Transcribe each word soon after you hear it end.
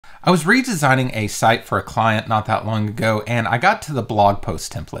I was redesigning a site for a client not that long ago, and I got to the blog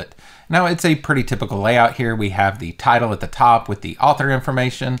post template. Now it's a pretty typical layout here. We have the title at the top with the author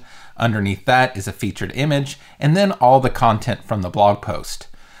information. Underneath that is a featured image, and then all the content from the blog post.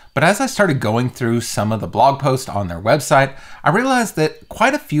 But as I started going through some of the blog posts on their website, I realized that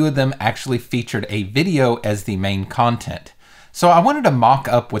quite a few of them actually featured a video as the main content. So I wanted to mock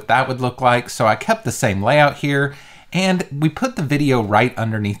up what that would look like, so I kept the same layout here, and we put the video right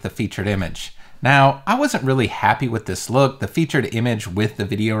underneath the featured image. Now, I wasn't really happy with this look. The featured image with the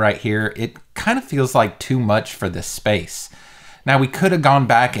video right here, it kind of feels like too much for this space. Now, we could have gone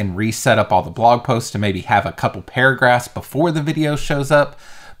back and reset up all the blog posts to maybe have a couple paragraphs before the video shows up.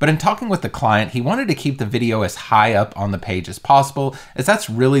 But in talking with the client, he wanted to keep the video as high up on the page as possible, as that's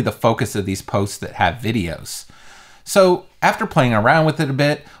really the focus of these posts that have videos. So after playing around with it a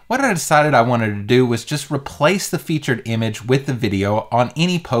bit, what I decided I wanted to do was just replace the featured image with the video on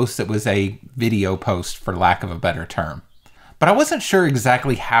any post that was a video post, for lack of a better term. But I wasn't sure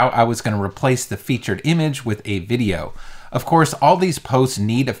exactly how I was going to replace the featured image with a video. Of course, all these posts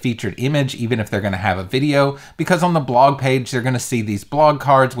need a featured image, even if they're going to have a video, because on the blog page, they're going to see these blog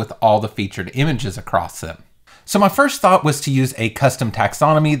cards with all the featured images across them. So my first thought was to use a custom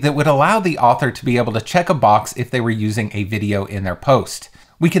taxonomy that would allow the author to be able to check a box if they were using a video in their post.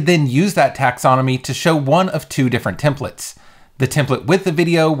 We could then use that taxonomy to show one of two different templates. The template with the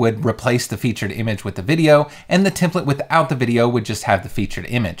video would replace the featured image with the video, and the template without the video would just have the featured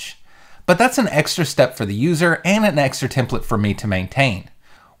image. But that's an extra step for the user and an extra template for me to maintain.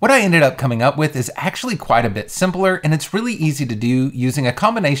 What I ended up coming up with is actually quite a bit simpler, and it's really easy to do using a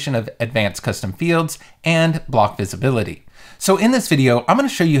combination of advanced custom fields and block visibility. So in this video, I'm going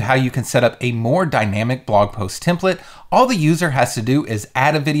to show you how you can set up a more dynamic blog post template. All the user has to do is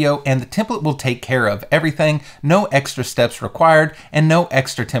add a video, and the template will take care of everything. No extra steps required and no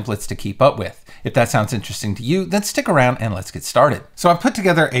extra templates to keep up with. If that sounds interesting to you, then stick around and let's get started. So I've put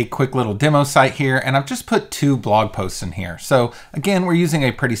together a quick little demo site here, and I've just put 2 blog posts in here. So again, we're using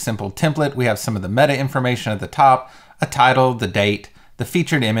a pretty simple template. We have some of the meta information at the top, a title, the date, the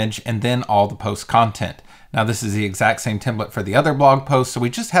featured image, and then all the post content. Now this is the exact same template for the other blog post, so we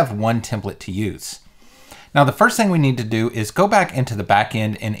just have one template to use. Now the first thing we need to do is go back into the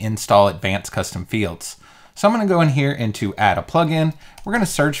backend and install advanced custom fields. So I'm going to go in here into add a plugin. We're going to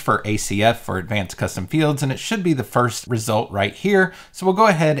search for ACF for advanced custom fields, and it should be the first result right here. So we'll go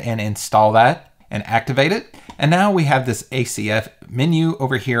ahead and install that and activate it. And now we have this ACF menu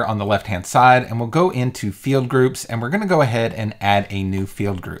over here on the left-hand side, and we'll go into field groups, and we're going to go ahead and add a new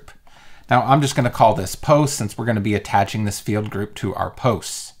field group. Now I'm just going to call this post, since we're going to be attaching this field group to our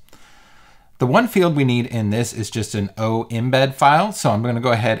posts. The one field we need in this is just an O-embed file. So I'm going to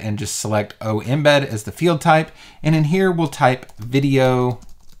go ahead and just select O-embed as the field type. And in here, we'll type video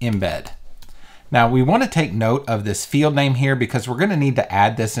embed. Now we want to take note of this field name here because we're going to need to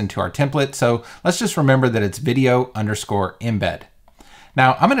add this into our template. So let's just remember that it's video_embed.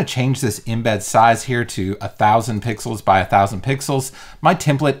 Now I'm going to change this embed size here to 1000 pixels by 1000 pixels. My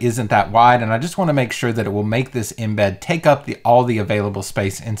template isn't that wide, and I just want to make sure that it will make this embed take up all the available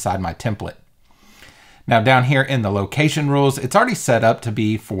space inside my template. Now down here in the location rules, it's already set up to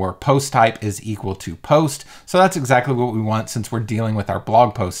be for post type is equal to post. So that's exactly what we want since we're dealing with our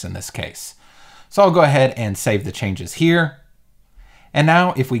blog posts in this case. So I'll go ahead and save the changes here. And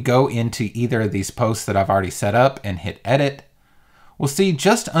now if we go into either of these posts that I've already set up and hit edit, we'll see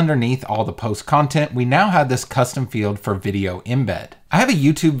just underneath all the post content, we now have this custom field for video embed. I have a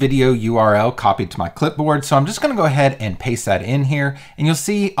YouTube video URL copied to my clipboard, so I'm just going to go ahead and paste that in here, and you'll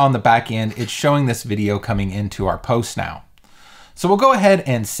see on the back end, it's showing this video coming into our post now. So we'll go ahead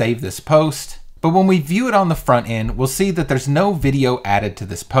and save this post, but when we view it on the front end, we'll see that there's no video added to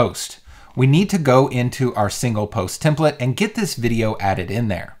this post. We need to go into our single post template and get this video added in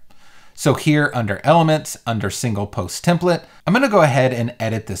there. So here under Elements, under Single Post Template, I'm going to go ahead and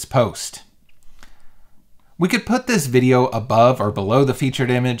edit this post. We could put this video above or below the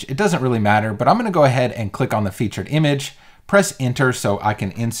featured image. It doesn't really matter, but I'm going to go ahead and click on the featured image, press Enter so I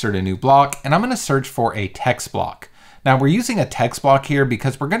can insert a new block, and I'm going to search for a text block. Now we're using a text block here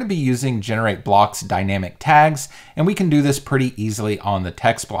because we're going to be using Generate Blocks dynamic tags, and we can do this pretty easily on the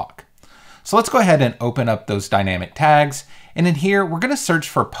text block. So let's go ahead and open up those dynamic tags. And in here, we're going to search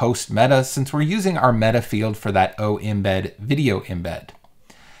for post meta since we're using our meta field for that O-embed video embed.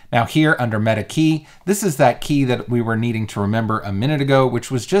 Now here under meta key, this is that key that we were needing to remember a minute ago,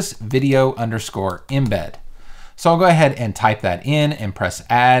 which was just video_embed. So I'll go ahead and type that in and press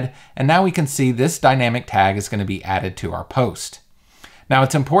add. And now we can see this dynamic tag is going to be added to our post. Now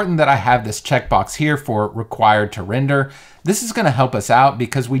it's important that I have this checkbox here for required to render. This is going to help us out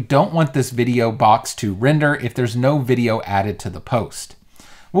because we don't want this video box to render if there's no video added to the post.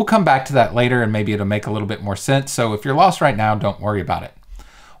 We'll come back to that later and maybe it'll make a little bit more sense. So if you're lost right now, don't worry about it.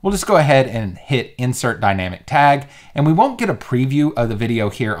 We'll just go ahead and hit insert dynamic tag, and we won't get a preview of the video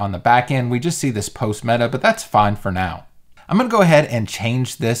here on the back end. We just see this post meta, but that's fine for now. I'm going to go ahead and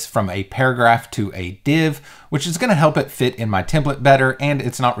change this from a paragraph to a div, which is going to help it fit in my template better, and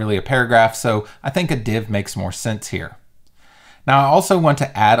it's not really a paragraph, so I think a div makes more sense here. Now I also want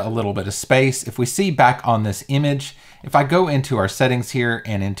to add a little bit of space. If we see back on this image, if I go into our settings here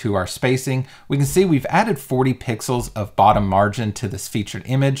and into our spacing, we can see we've added 40 pixels of bottom margin to this featured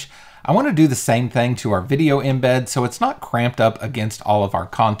image. I want to do the same thing to our video embed so it's not cramped up against all of our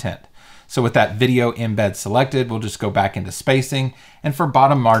content. So with that video embed selected, we'll just go back into spacing. And for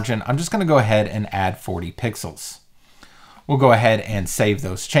bottom margin, I'm just going to go ahead and add 40 pixels. We'll go ahead and save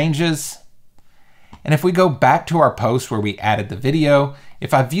those changes. And if we go back to our post where we added the video,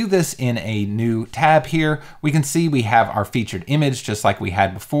 if I view this in a new tab here, we can see we have our featured image just like we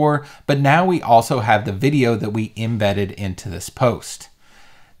had before, but now we also have the video that we embedded into this post.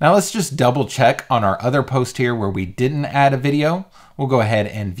 Now let's just double check on our other post here where we didn't add a video. We'll go ahead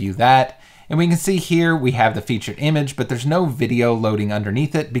and view that. And we can see here we have the featured image, but there's no video loading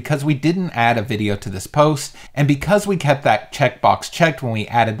underneath it because we didn't add a video to this post. And because we kept that checkbox checked when we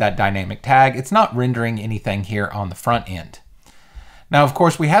added that dynamic tag, it's not rendering anything here on the front end. Now, of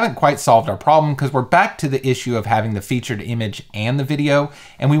course, we haven't quite solved our problem because we're back to the issue of having the featured image and the video,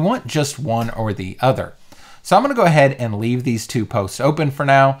 and we want just one or the other. So I'm going to go ahead and leave these two posts open for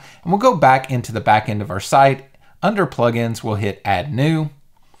now, and we'll go back into the back end of our site. Under plugins, we'll hit add new.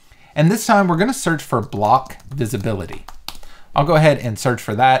 And this time we're going to search for block visibility. I'll go ahead and search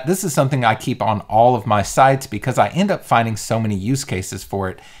for that. This is something I keep on all of my sites because I end up finding so many use cases for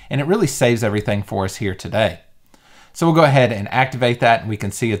it, and it really saves everything for us here today. So we'll go ahead and activate that, and we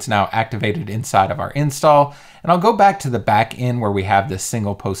can see it's now activated inside of our install. And I'll go back to the back end where we have this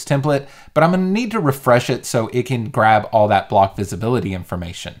single post template, but I'm going to need to refresh it so it can grab all that block visibility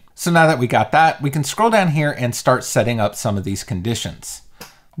information. So now that we got that, we can scroll down here and start setting up some of these conditions.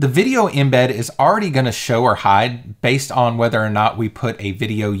 The video embed is already going to show or hide based on whether or not we put a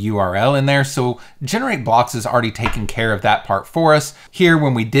video URL in there. So generate blocks is already taking care of that part for us. Here,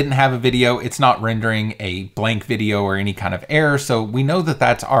 when we didn't have a video, it's not rendering a blank video or any kind of error. So we know that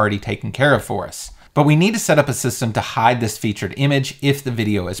that's already taken care of for us. But we need to set up a system to hide this featured image if the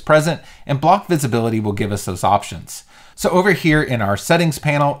video is present, and block visibility will give us those options. So over here in our settings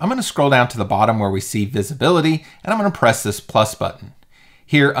panel, I'm going to scroll down to the bottom where we see visibility, and I'm going to press this plus button.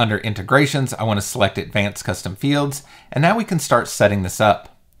 Here under integrations, I want to select advanced custom fields, and now we can start setting this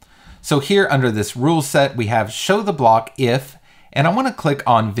up. So here under this rule set, we have show the block if, and I want to click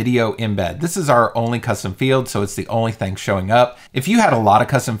on video embed. This is our only custom field, so it's the only thing showing up. If you had a lot of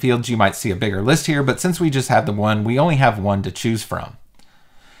custom fields, you might see a bigger list here, but since we just have the one, we only have one to choose from.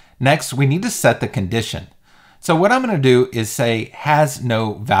 Next, we need to set the condition. So what I'm going to do is say has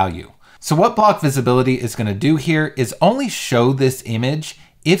no value. So what block visibility is going to do here is only show this image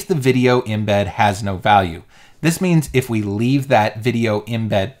if the video embed has no value. This means if we leave that video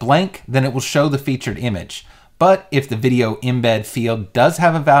embed blank, then it will show the featured image. But if the video embed field does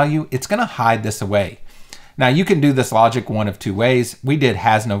have a value, it's going to hide this away. Now you can do this logic one of two ways. We did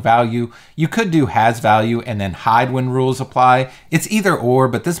has no value. You could do has value and then hide when rules apply. It's either or,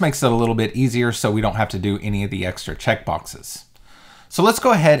 but this makes it a little bit easier so we don't have to do any of the extra checkboxes. So let's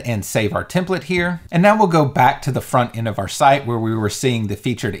go ahead and save our template here. And now we'll go back to the front end of our site where we were seeing the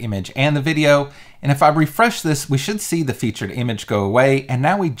featured image and the video. And if I refresh this, we should see the featured image go away. And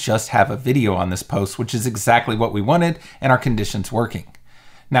now we just have a video on this post, which is exactly what we wanted and our conditions working.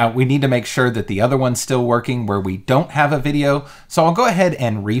 Now we need to make sure that the other one's still working where we don't have a video. So I'll go ahead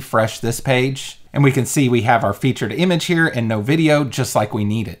and refresh this page. And we can see we have our featured image here and no video, just like we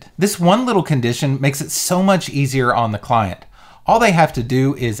needed. This one little condition makes it so much easier on the client. All they have to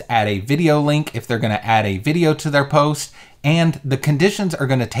do is add a video link if they're going to add a video to their post, and the conditions are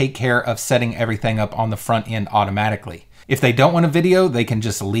going to take care of setting everything up on the front end automatically. If they don't want a video, they can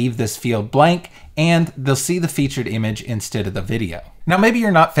just leave this field blank and they'll see the featured image instead of the video. Now, maybe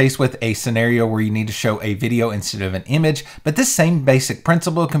you're not faced with a scenario where you need to show a video instead of an image, but this same basic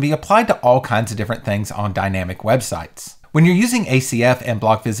principle can be applied to all kinds of different things on dynamic websites. When you're using ACF and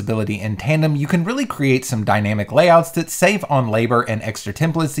block visibility in tandem, you can really create some dynamic layouts that save on labor and extra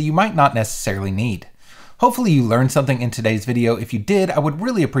templates that you might not necessarily need. Hopefully you learned something in today's video. If you did, I would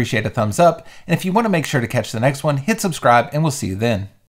really appreciate a thumbs up. And if you want to make sure to catch the next one, hit subscribe and we'll see you then.